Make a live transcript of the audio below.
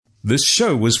This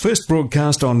show was first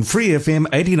broadcast on Free FM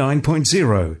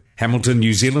 89.0, Hamilton,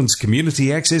 New Zealand's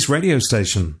community access radio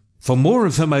station. For more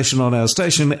information on our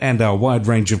station and our wide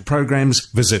range of programs,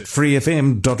 visit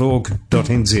freefm.org.nz.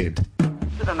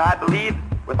 And I believe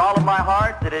with all of my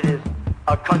heart that it is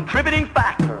a contributing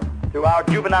factor to our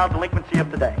juvenile delinquency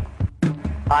of today.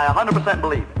 I 100%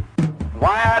 believe it.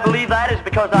 Why I believe that is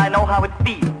because I know how it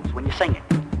feels when you sing it.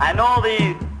 I know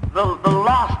the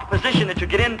lost position that you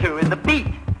get into in the beat.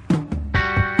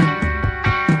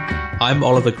 I'm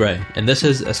Oliver Gray, and this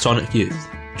is A Sonic Youth.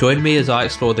 Join me as I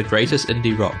explore the greatest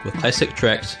indie rock with classic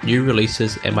tracks, new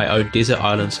releases, and my own desert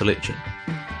island selection.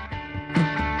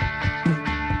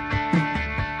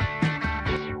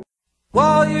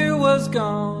 While you was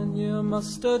gone, you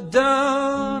must have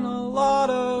done a lot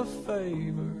of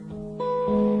favors.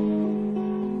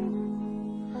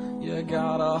 You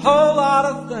got a whole lot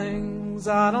of things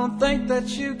I don't think that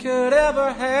you could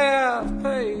ever have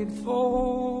paid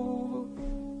for.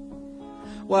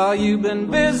 While you've been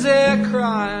busy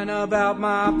crying about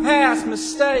my past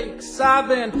mistakes, I've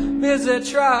been busy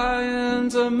trying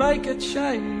to make a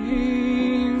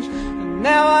change, and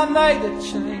now I made the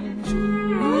change.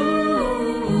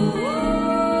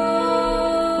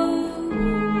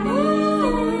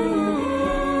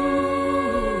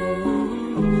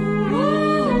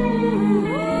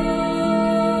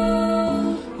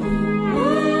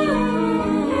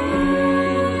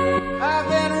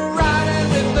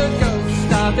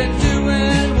 I've been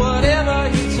doing whatever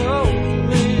you told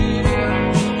me.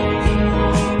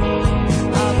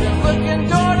 I've been looking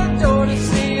door to door to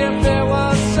see if there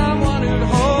was someone who'd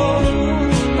hold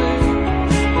me.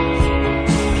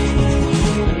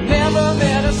 Never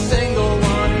met a single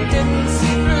one who didn't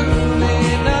see through me.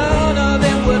 None of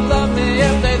them would love me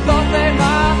if they thought they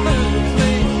might lose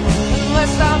me,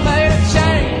 unless I made a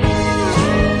change.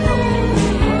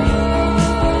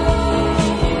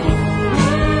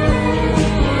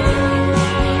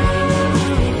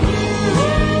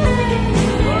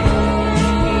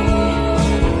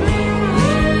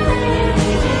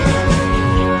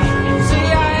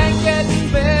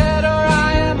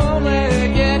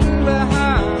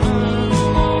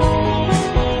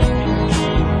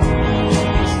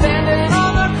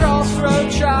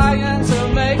 Trying to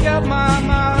make up my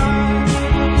mind,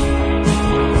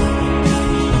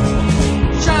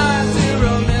 trying to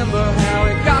remember how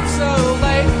it got so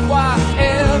late, why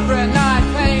every night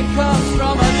pain comes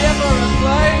from a different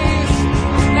place.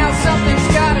 Now something's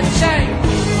gotta change.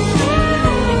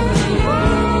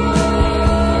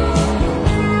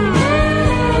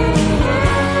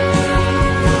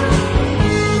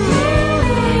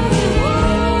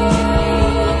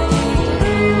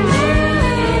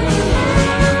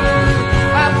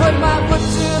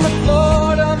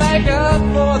 Up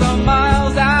for the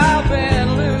miles I've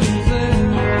been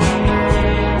losing.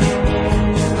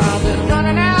 I've been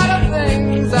running out of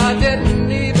things I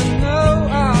didn't even know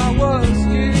I was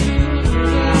using.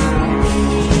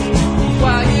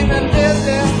 While you've been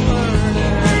busy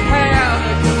learning how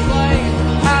to complain,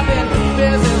 I've been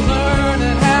busy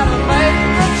learning how to make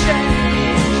a change.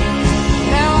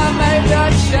 Now I made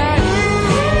that change.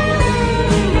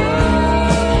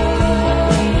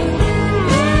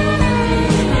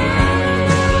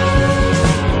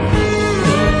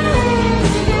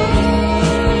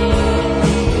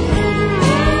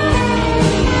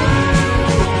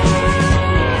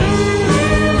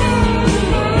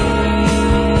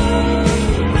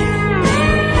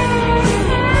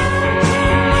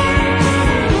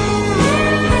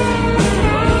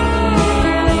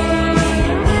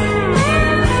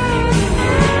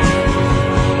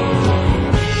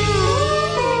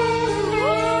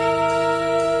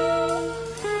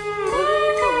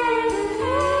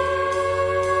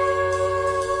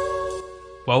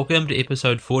 Welcome to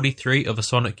episode 43 of A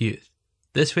Sonic Youth.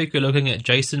 This week we're looking at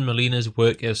Jason Molina's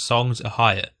work as Songs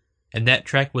Ohia, and that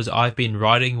track was I've Been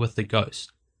Riding with the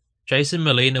Ghost. Jason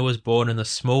Molina was born in the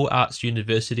small arts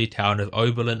university town of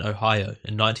Oberlin, Ohio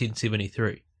in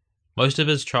 1973. Most of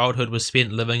his childhood was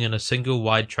spent living in a single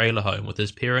wide trailer home with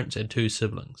his parents and two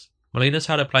siblings. Molina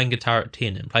started playing guitar at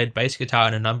 10 and played bass guitar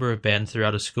in a number of bands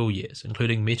throughout his school years,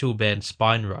 including metal band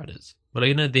Spine Riders.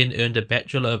 Molina then earned a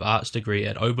Bachelor of Arts degree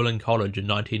at Oberlin College in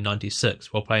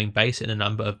 1996 while playing bass in a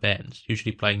number of bands,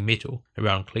 usually playing metal,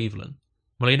 around Cleveland.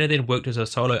 Molina then worked as a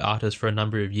solo artist for a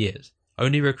number of years,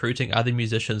 only recruiting other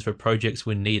musicians for projects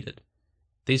when needed.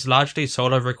 These largely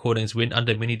solo recordings went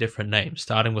under many different names,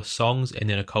 starting with songs and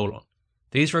then a colon.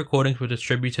 These recordings were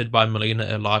distributed by Molina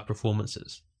at live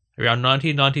performances. Around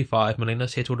 1995, Molina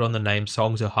settled on the name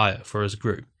Songs Ohia for his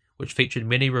group, which featured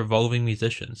many revolving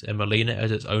musicians and Molina as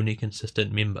its only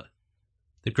consistent member.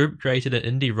 The group created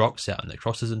an indie rock sound that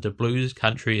crosses into blues,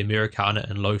 country, Americana,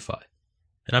 and lo-fi.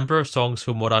 A number of songs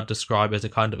from what I'd describe as a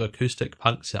kind of acoustic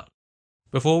punk sound.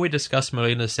 Before we discuss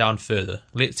Melina's sound further,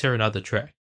 let's hear another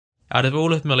track. Out of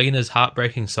all of Melina's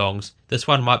heartbreaking songs, this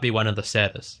one might be one of the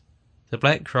saddest. The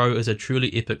Black Crow is a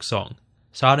truly epic song,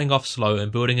 starting off slow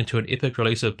and building into an epic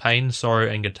release of pain, sorrow,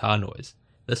 and guitar noise.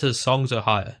 This is Songs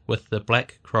Ohia with The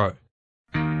Black Crow.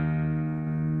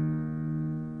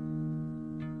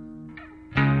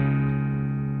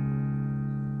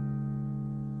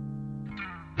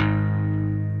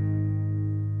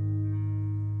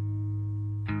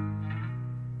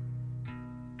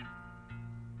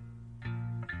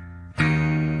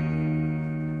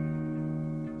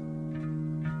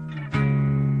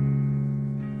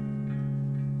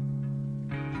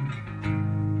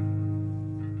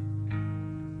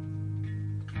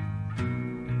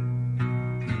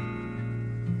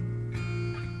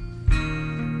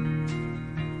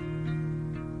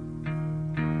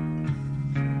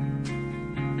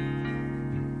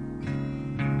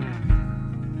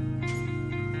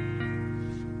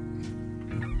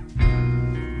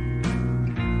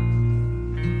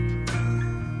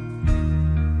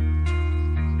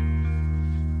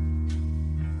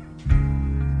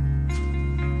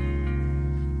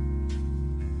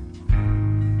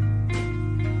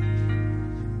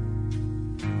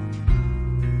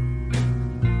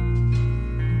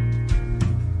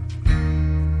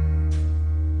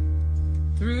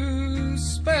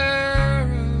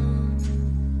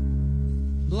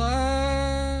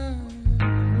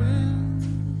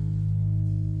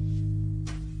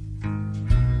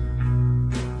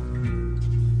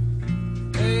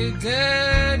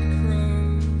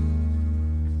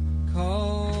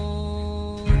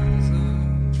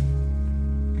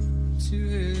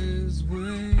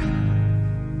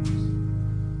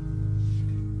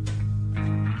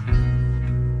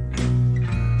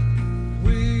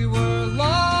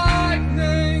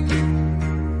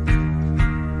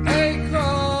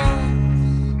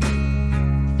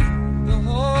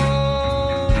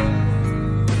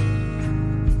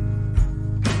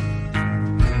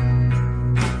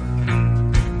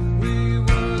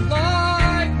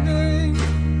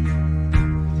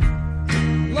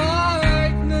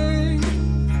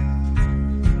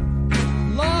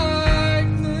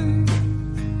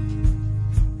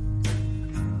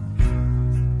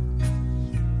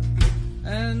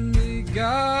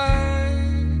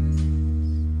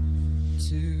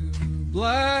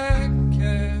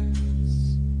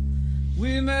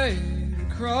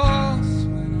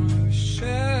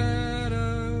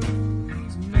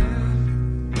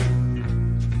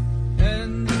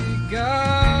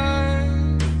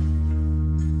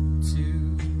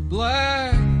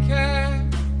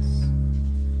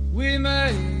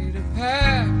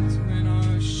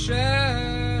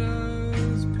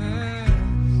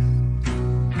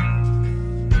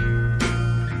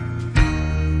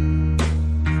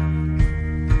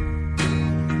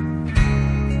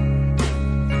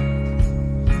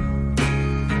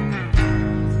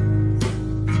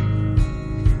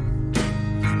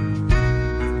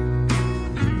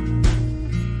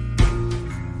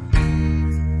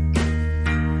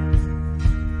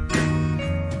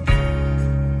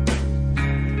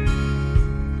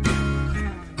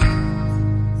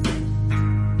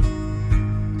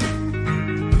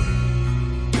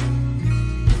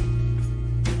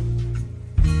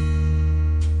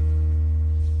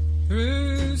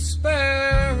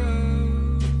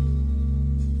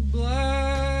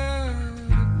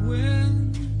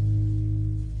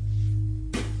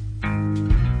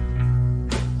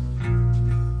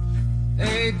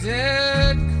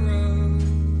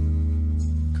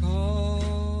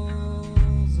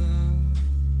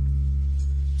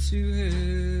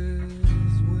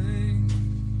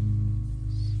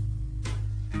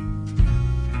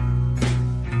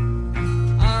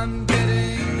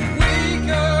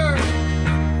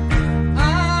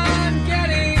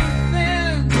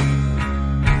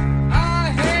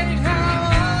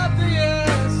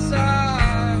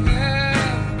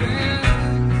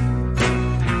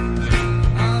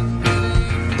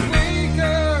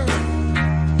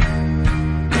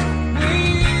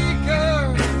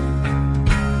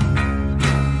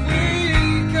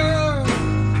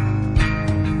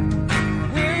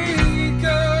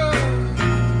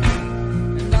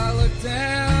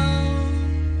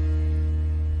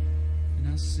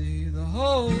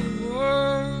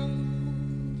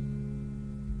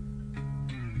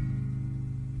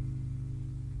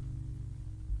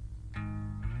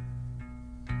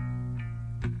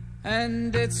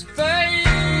 And it's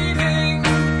fading,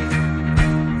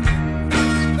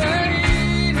 it's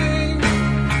fading,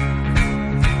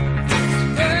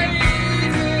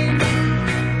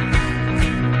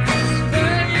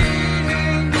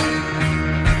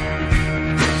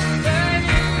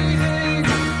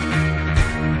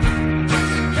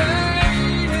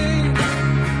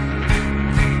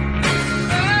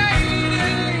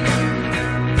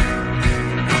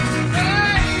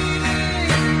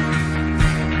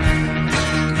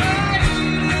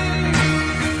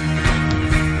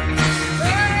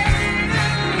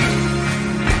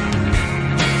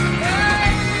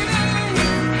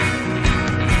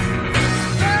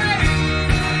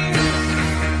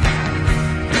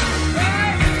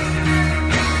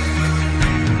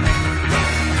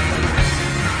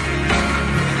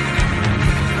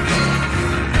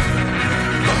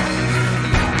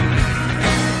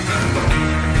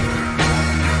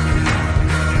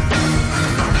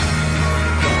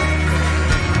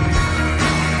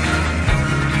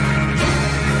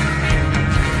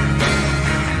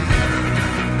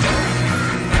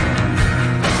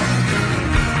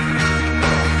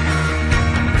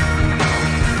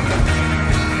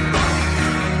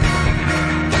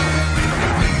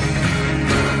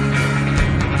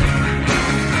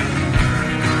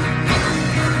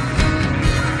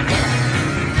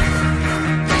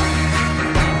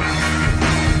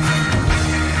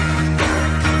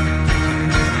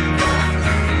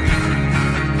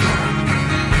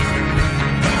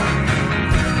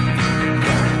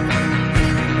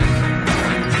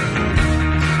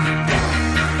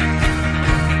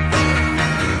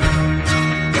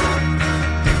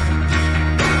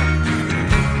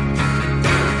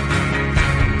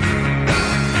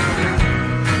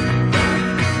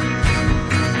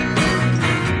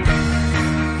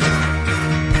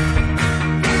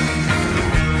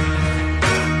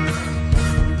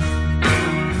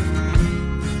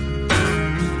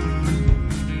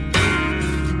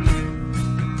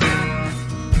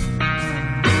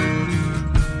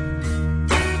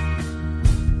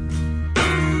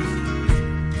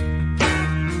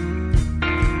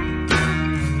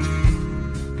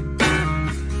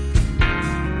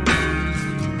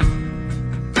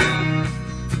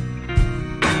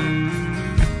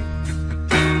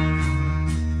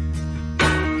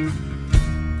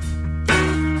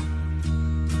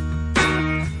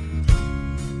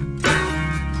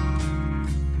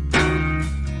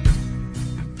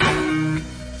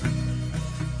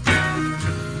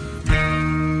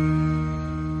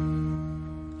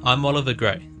 I'm Oliver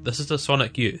Gray, this is the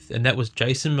Sonic Youth, and that was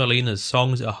Jason Molina's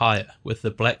Songs Ohia with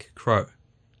the Black Crow.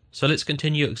 So let's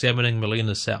continue examining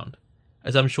Molina's sound.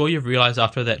 As I'm sure you've realised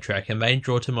after that track, a main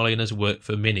draw to Molina's work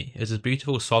for many is his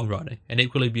beautiful songwriting and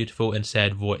equally beautiful and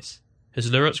sad voice.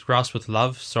 His lyrics grasp with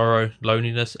love, sorrow,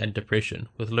 loneliness and depression,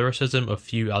 with lyricism of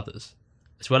few others,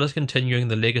 as well as continuing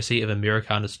the legacy of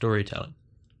Americana storytelling.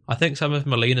 I think some of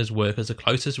Molina's work is the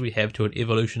closest we have to an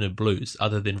evolution of blues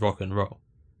other than rock and roll.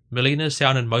 Molina's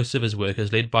sound in most of his work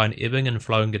is led by an ebbing and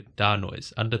flowing guitar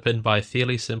noise, underpinned by a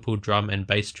fairly simple drum and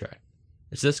bass track.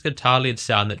 It's this guitar-led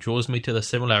sound that draws me to the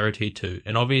similarity to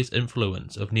and obvious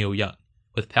influence of Neil Young,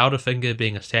 with Powderfinger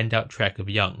being a standout track of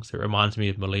Young's that reminds me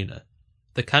of Molina.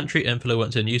 The country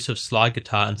influence and use of slide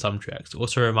guitar in some tracks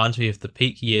also reminds me of the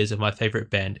peak years of my favourite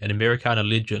band and Americana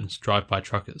legends Drive-By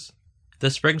Truckers.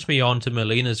 This brings me on to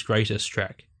Molina's greatest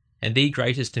track, and the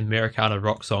greatest Americana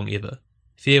rock song ever,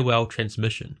 Farewell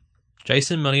Transmission.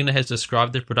 Jason Molina has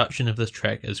described the production of this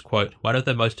track as, quote, one of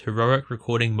the most heroic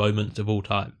recording moments of all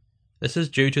time. This is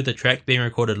due to the track being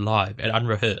recorded live and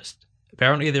unrehearsed.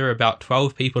 Apparently there were about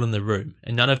 12 people in the room,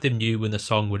 and none of them knew when the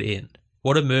song would end.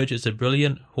 What emerged is a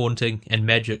brilliant, haunting, and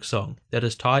magic song that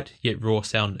is tight yet raw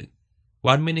sounding.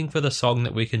 One meaning for the song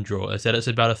that we can draw is that it's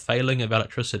about a failing of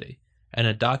electricity, and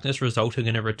a darkness resulting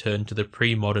in a return to the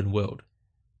pre-modern world.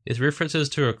 There's references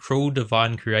to a cruel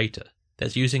divine creator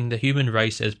that's using the human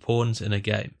race as pawns in a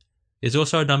game. There's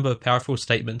also a number of powerful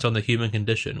statements on the human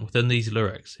condition within these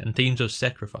lyrics and themes of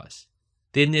sacrifice.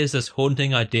 Then there's this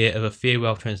haunting idea of a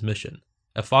farewell transmission,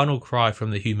 a final cry from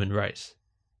the human race.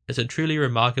 It's a truly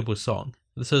remarkable song.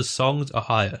 This is Songs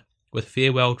Ohia with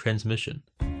Farewell Transmission.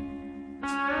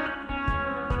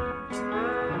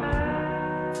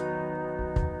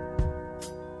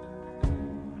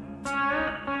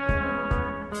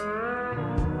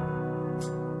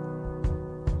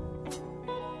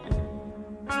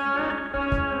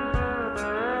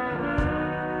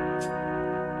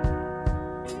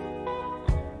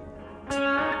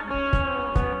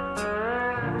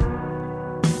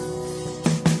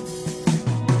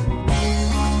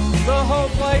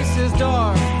 Place is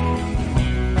dark.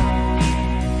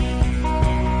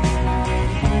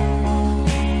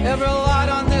 Every light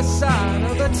on this side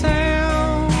of the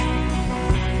town,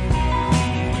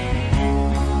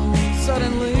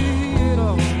 suddenly it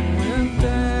all went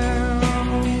down.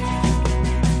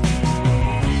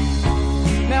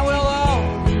 Now we'll all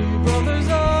be brothers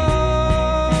of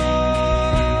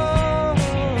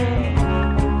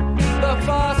the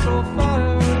fossil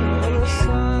fire of the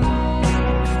sun.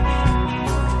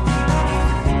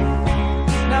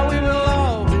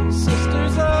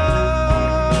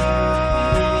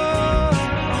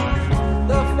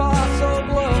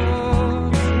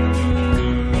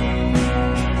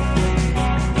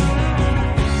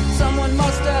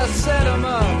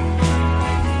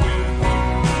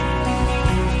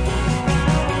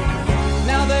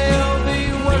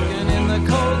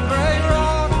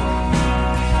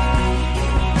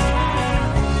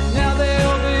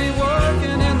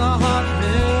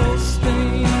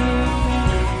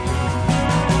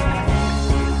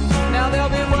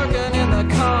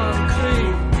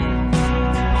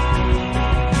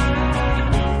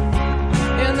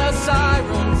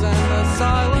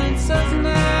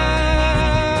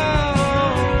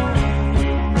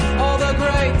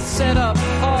 Set up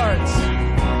hearts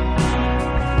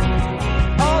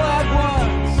all at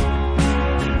once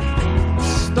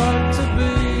start to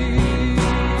beat.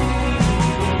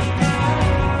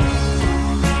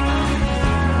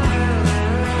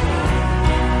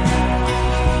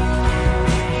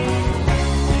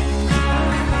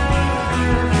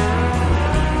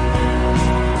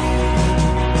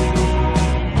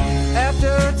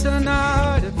 After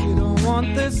tonight, if you don't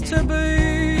want this to be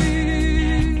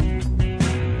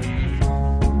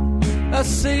a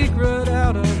secret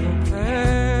out of the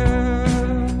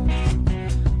past,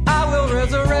 I will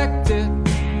resurrect it.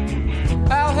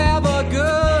 I'll have a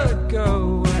good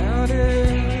go at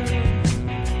it.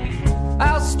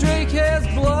 I'll streak his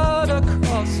blood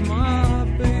across my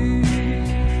beat,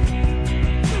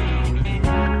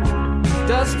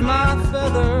 dust my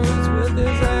feathers with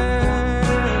his hair,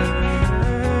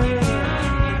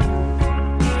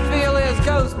 feel his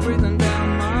ghost breathing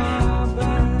down my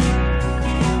back.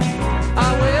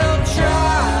 I will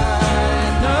try,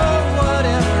 no,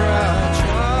 whatever I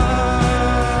try,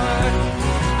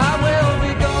 I will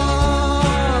be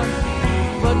gone,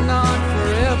 but not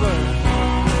forever.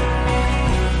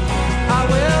 I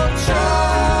will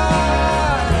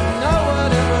try, no,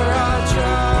 whatever I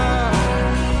try,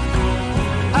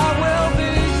 I will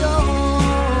be gone.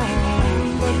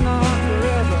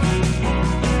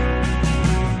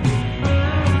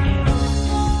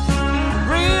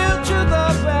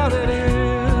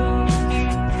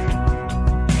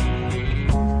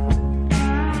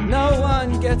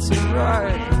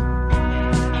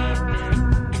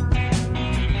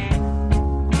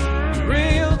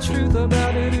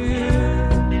 about it is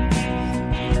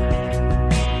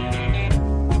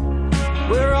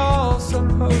we're all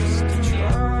supposed to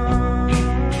try.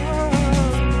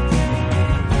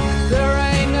 There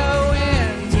ain't no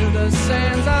end to the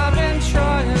sands I've been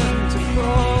trying to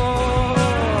cross.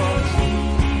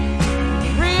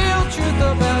 Real truth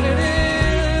about it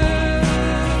is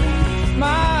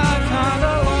my kind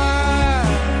of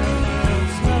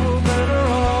life's no better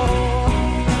off.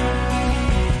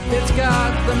 It's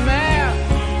got the map,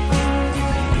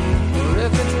 or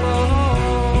if it's lost,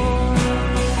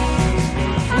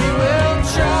 we will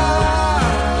try.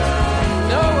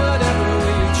 Know whatever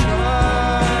we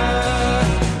try,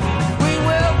 we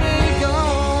will be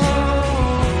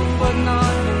gone, but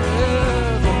not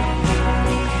forever.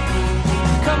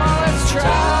 Come on, let's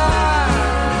try.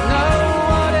 Know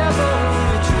whatever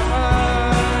we try,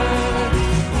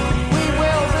 we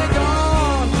will be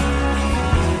gone,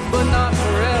 but not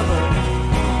forever.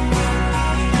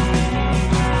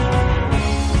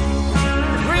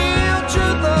 Real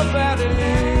truth about it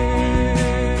is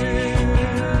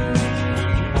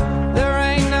there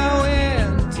ain't no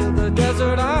end to the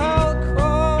desert I'll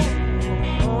cross.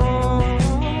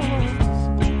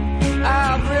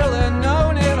 I've really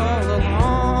known it all along.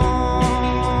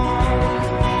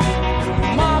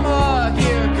 Mama,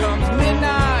 here comes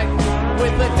midnight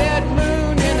with the dead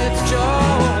moon in its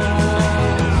jaws.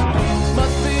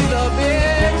 Must be the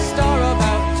big star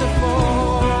about to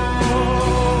fall.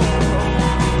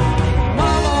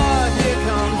 Mama, here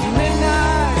comes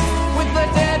midnight with the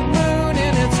dead moon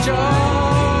in its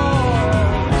jaws.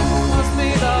 Must be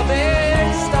the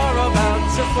big star about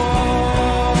to fall.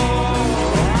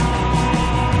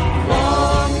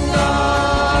 Long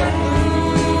dark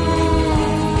blues,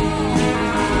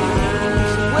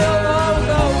 willow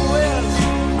the wisp.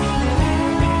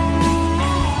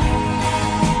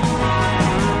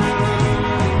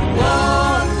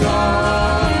 Long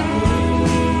dark blues,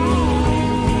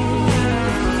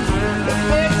 the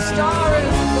big star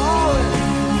is falling.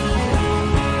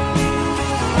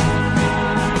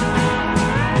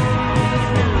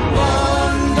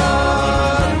 Long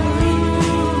dark blues,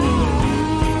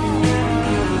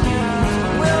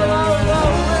 willow the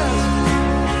wisp.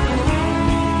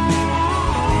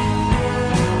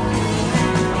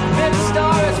 Big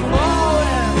star is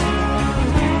falling.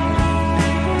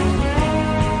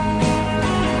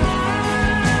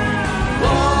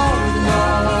 Long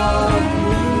dark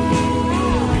blues,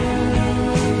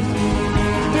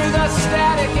 through the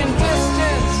static and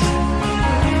distance.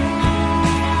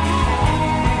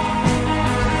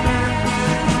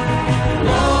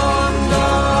 Long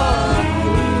dark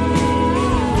blues,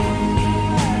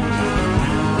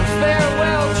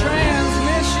 farewell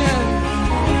transmission.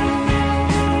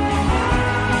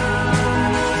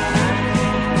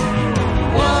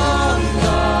 Long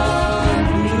dark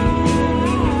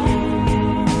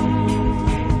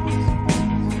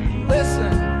blues,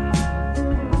 listen.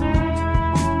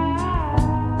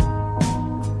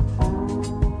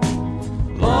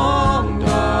 Long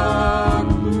dark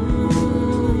blues,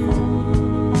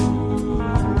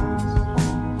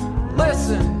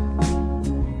 listen.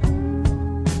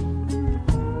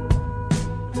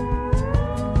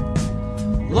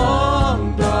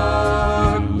 Long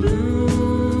dark blues,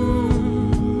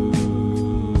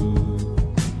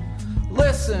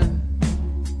 listen.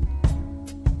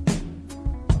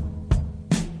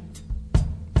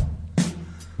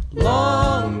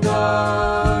 Long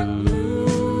dark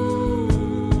blues,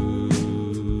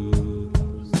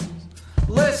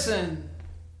 listen.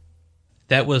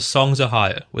 That was Songs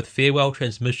Ohia with Farewell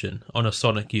Transmission on A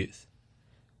Sonic Youth.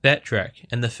 That track,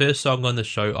 and the first song on the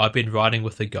show, I've Been Riding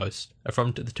with the Ghost, are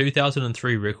from the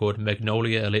 2003 record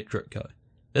Magnolia Electric Co.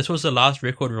 This was the last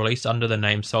record released under the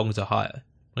name Songs Ohia.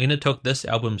 Lena took this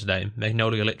album's name,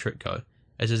 Magnolia Electric Co.,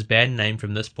 as his band name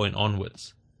from this point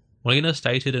onwards. Lena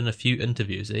stated in a few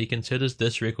interviews that he considers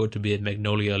this record to be a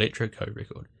Magnolia Electric Co.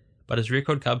 record, but his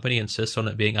record company insists on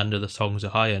it being under the Songs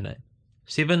Ohia name.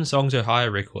 7 Songs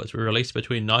Ohia records were released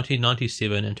between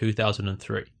 1997 and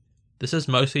 2003. This is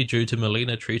mostly due to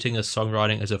Molina treating his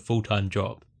songwriting as a full-time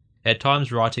job, at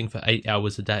times writing for 8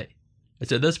 hours a day.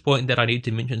 It's at this point that I need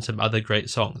to mention some other great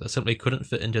songs that simply couldn't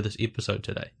fit into this episode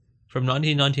today. From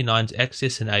 1999's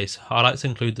Access and Ace, highlights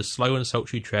include the slow and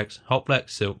sultry tracks Hot Black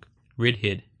Silk,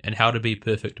 Redhead, and How to Be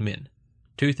Perfect Men.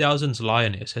 2000's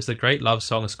Lioness has the great love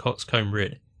songs Coxcomb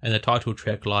Red and the title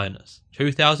track Lioness.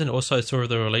 2000 also saw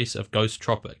the release of Ghost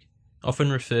Tropic,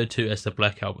 often referred to as the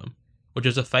Black Album, which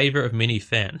is a favourite of many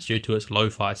fans due to its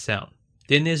lo-fi sound.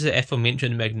 Then there's the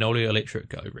aforementioned Magnolia Electric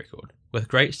Co. record, with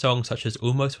great songs such as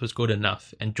Almost Was Good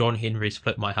Enough and John Henry's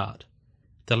Split My Heart.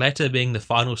 the latter being the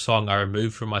final song I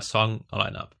removed from my song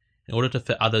lineup in order to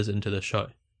fit others into the show.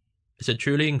 It's a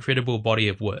truly incredible body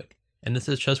of work, and this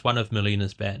is just one of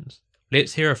Melina's bands.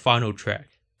 Let's hear a final track.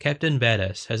 Captain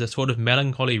Badass has a sort of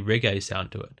melancholy reggae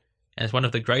sound to it, and is one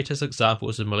of the greatest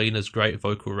examples of Melina's great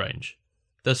vocal range.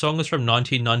 The song is from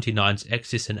 1999's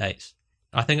Access and Ace.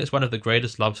 I think it's one of the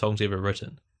greatest love songs ever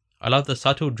written. I love the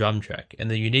subtle drum track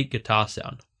and the unique guitar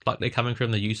sound, likely coming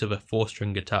from the use of a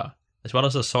 4-string guitar, as well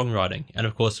as the songwriting and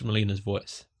of course Melina's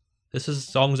voice. This is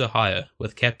Songs Ohia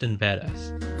with Captain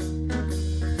Badass.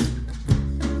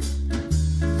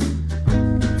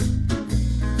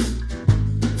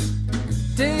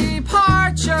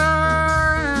 Departure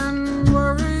and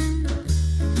worry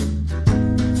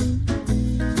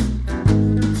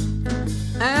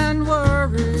and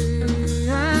worry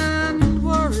and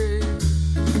worry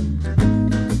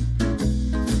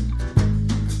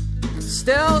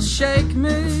still shake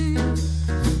me.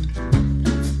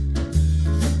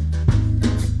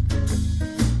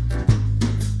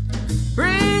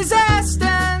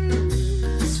 Resistance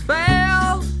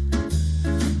failed.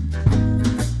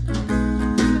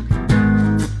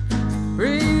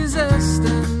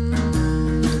 Resistance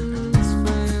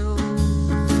failed.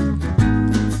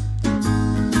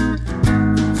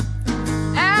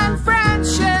 And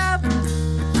friendship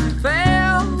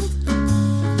failed.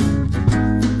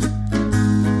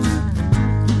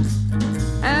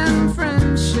 And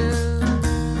friendship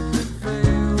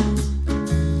failed.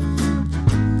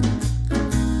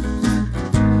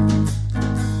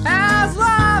 As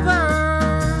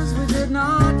lovers, we did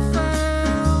not fail.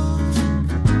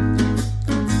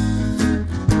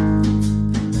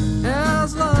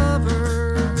 As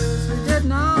lovers, we did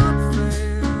not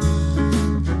fail.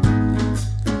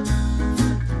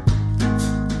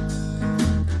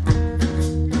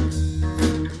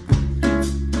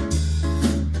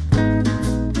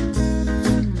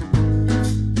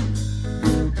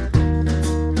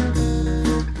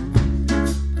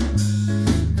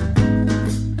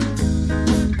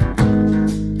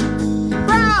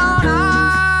 Brown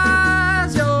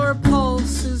eyes, your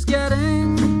pulse is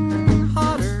getting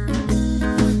hotter.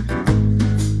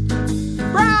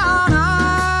 Brown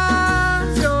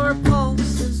eyes, your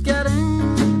pulse is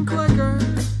getting quicker.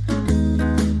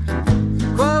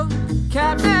 Quote,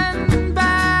 Captain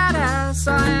Badass,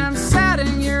 I am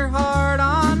setting your heart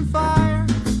on fire.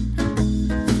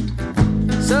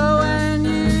 So when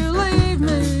you leave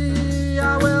me,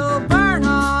 I will burn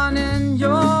on in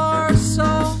your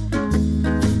soul.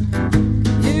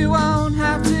 You won't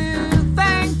have to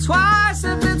think twice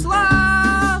if it's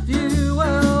love, you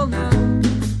will know.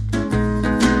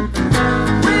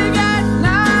 We get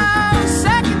no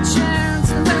second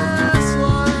chance in this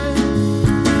life.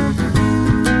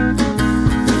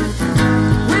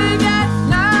 We get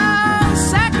no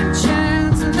second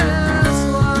chance in this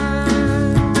life.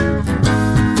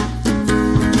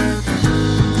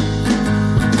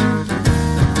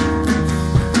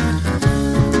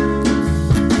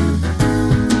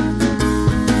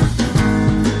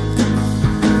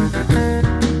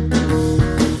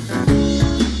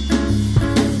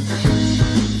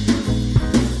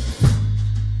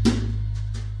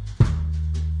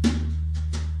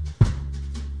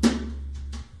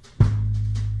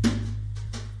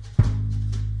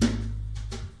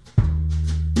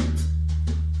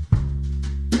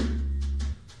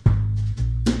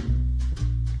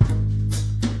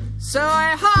 So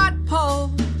a hot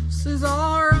pulse is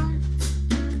alright.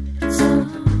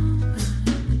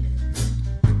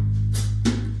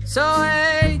 So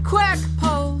a quick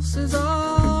pulse is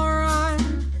alright.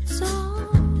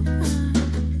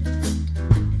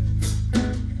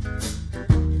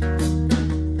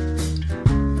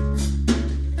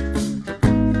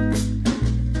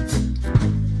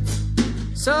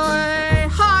 So a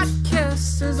hot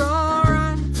kiss is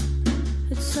alright.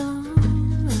 It's alright.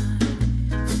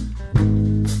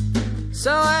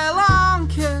 So a long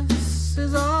kiss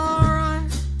is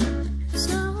alright.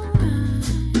 It's alright.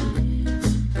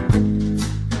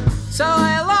 So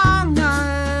a long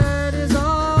night is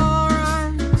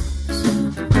alright. It's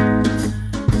alright.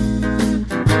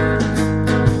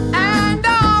 And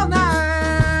all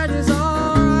night is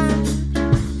alright.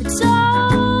 It's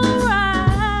alright.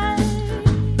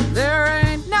 There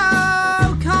ain't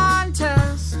no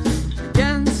contest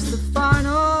against the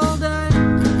final day.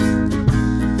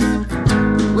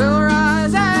 We'll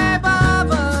rise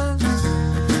above us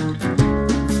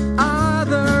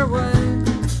either way.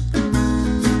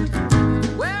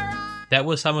 That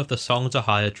was some of the Songs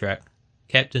Ohia track,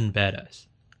 Captain Badass,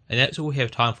 and that's all we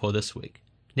have time for this week.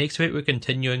 Next week we're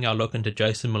continuing our look into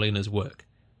Jason Molina's work.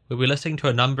 We'll be listening to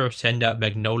a number of standout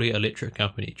Magnolia Electric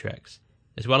Company tracks,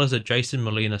 as well as a Jason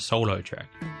Molina solo track.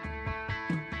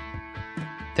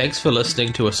 Thanks for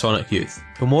listening to A Sonic Youth.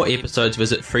 For more episodes,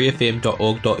 visit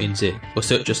freefm.org.nz or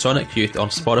search A Sonic Youth on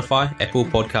Spotify, Apple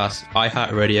Podcasts,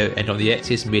 iHeartRadio and on the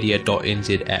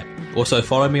accessmedia.nz app. Also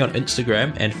follow me on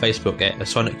Instagram and Facebook at A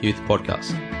Sonic Youth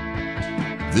Podcast.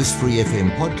 This Free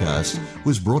FM podcast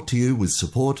was brought to you with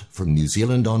support from New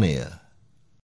Zealand On Air.